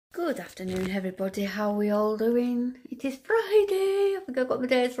Good afternoon, everybody. How are we all doing? It is Friday. I think I got my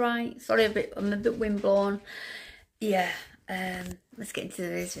days right. Sorry, I'm a bit windblown. Yeah, let's get into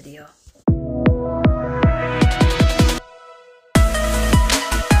today's video.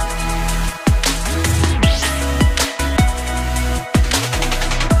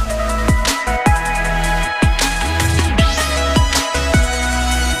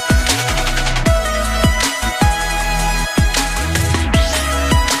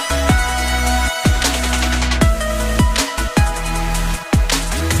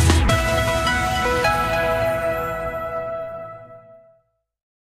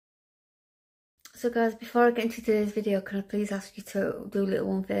 So guys, before I get into today's video, can I please ask you to do a little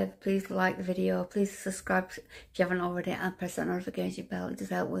one favour? Please like the video, please subscribe if you haven't already, and press that notification bell. It does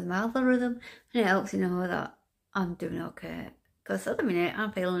help with my algorithm and it helps you know that I'm doing okay. Because at the minute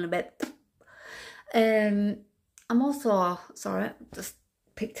I'm feeling a bit I'm also sorry, just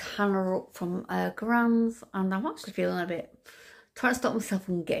picked Hannah up from Grams, and I'm actually feeling a bit trying to stop myself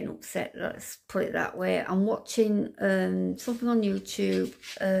from getting upset, let's put it that way. I'm watching something on YouTube,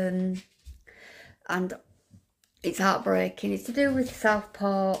 and it's heartbreaking. It's to do with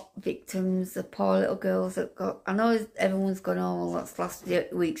Southport victims, the poor little girls that got... I know everyone's gone, oh, that's last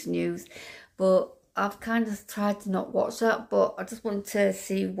week's news, but I've kind of tried to not watch that, but I just wanted to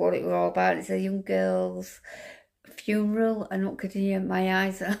see what it was all about. It's a young girl's funeral, and not kidding you, my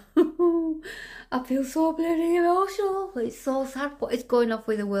eyes are... I feel so bloody emotional. It's so sad what is going off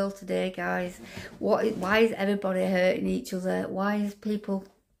with the world today, guys. Why is everybody hurting each other? Why is people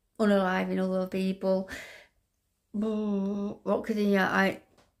unaliving other people? What could you?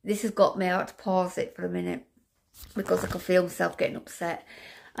 This has got me out to pause it for a minute because I can feel myself getting upset,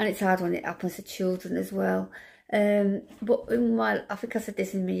 and it's hard when it happens to children as well. But I think I said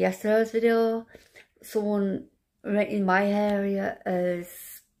this in my yesterday's video. Someone in my area has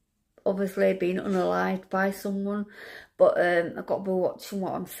obviously been unalived by someone, but I've got to be watching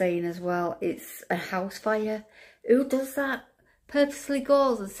what I'm saying as well. It's a house fire. Who does that? Purposely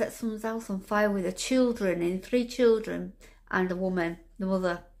goes and sets someone's house on fire with the children in, 3 children and a woman, the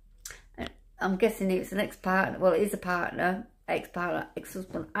mother. I'm guessing it's an ex-partner. Well, it is a partner, ex-partner,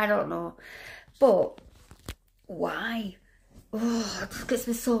 ex-husband. I don't know. But why? Oh, it just gets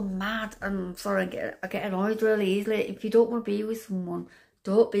me so mad. I'm sorry, I get annoyed really easily. If you don't want to be with someone,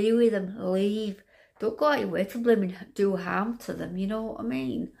 don't be with them. Leave. Don't go out your way to blame and do harm to them. You know what I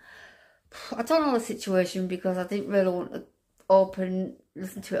mean? I don't know the situation because I didn't really want to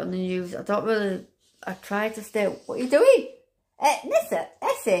listen to it on the news. I tried to stay. What are you doing?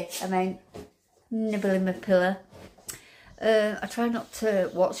 Essie, I mean, nibbling my pillow. I try not to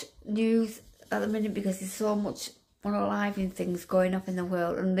watch news at the minute because there's so much unaliving things going on in the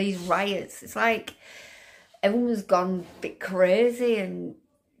world, and these riots, it's like everyone's gone a bit crazy. And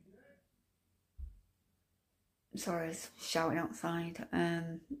sorry, it's shouting outside.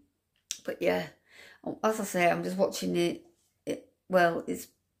 But yeah, as I say, I'm just watching it. Well, it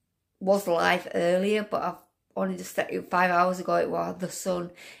was live earlier, but I've only just set it 5 hours ago. It was The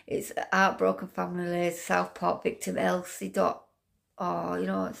Sun. It's a heartbroken family, Southport victim Elsie. Oh, you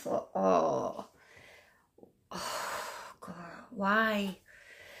know, it's like, oh God, why?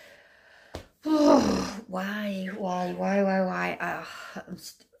 Oh, why?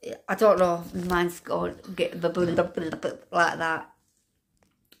 I don't know. My mind's going get like that.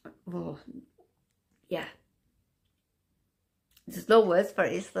 Oh, yeah. There's no words for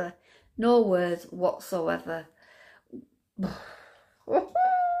it, is there? No words whatsoever.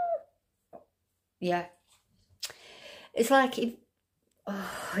 Yeah. It's like, if,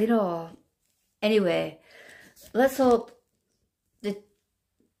 you know, anyway, let's hope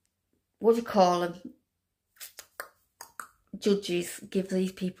what do you call them? Judges give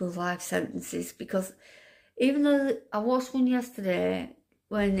these people life sentences, because even though I watched one yesterday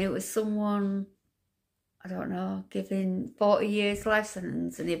when it was someone, I don't know, giving 40 years life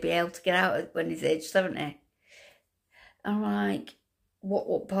sentence and he'll be able to get out when he's age 70. I'm like,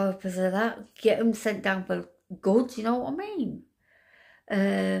 what purpose of that? Get him sent down for good, you know what I mean?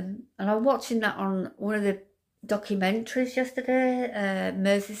 And I'm watching that on one of the documentaries yesterday,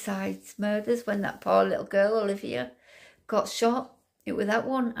 Merseyside's Murders, when that poor little girl, Olivia, got shot. It was that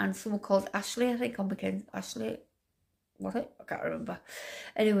one, and someone called Ashley, I think, on weekend. Ashley, was it? I can't remember.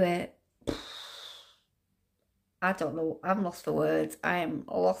 Anyway, I don't know. I'm lost for words. I am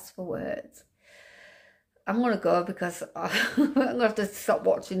lost for words. I'm going to go because I'm going to have to stop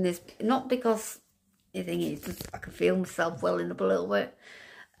watching this. Not because the thing is, just I can feel myself welling up a little bit.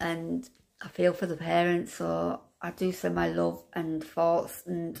 And I feel for the parents. So I do send my love and thoughts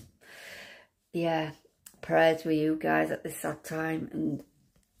and, yeah, prayers with you guys at this sad time. And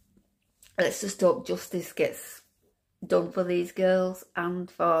let's just hope justice gets done for these girls and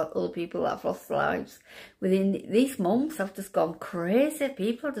for other people that have lost their lives. Within these months, I've just gone crazy.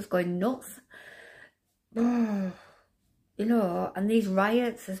 People are just going nuts. You know, and these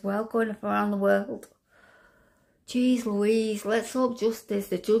riots as well going up around the world. Jeez Louise, let's hope justice,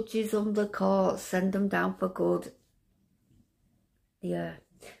 the judges on the courts, send them down for good. Yeah,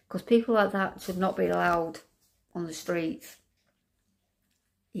 because people like that should not be allowed on the streets.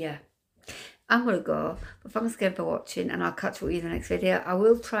 Yeah. I'm going to go, but thanks again for watching, and I'll catch up with you in the next video. I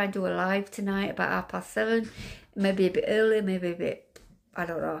will try and do a live tonight about 7:30, maybe a bit earlier, maybe a bit, I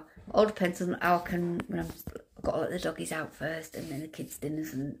don't know. All depends on how I can, when I've got to let the doggies out first, and then the kids'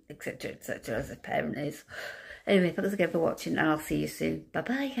 dinners, and etc, as a parent is. Anyway, thanks again for watching, and I'll see you soon.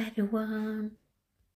 Bye-bye, everyone.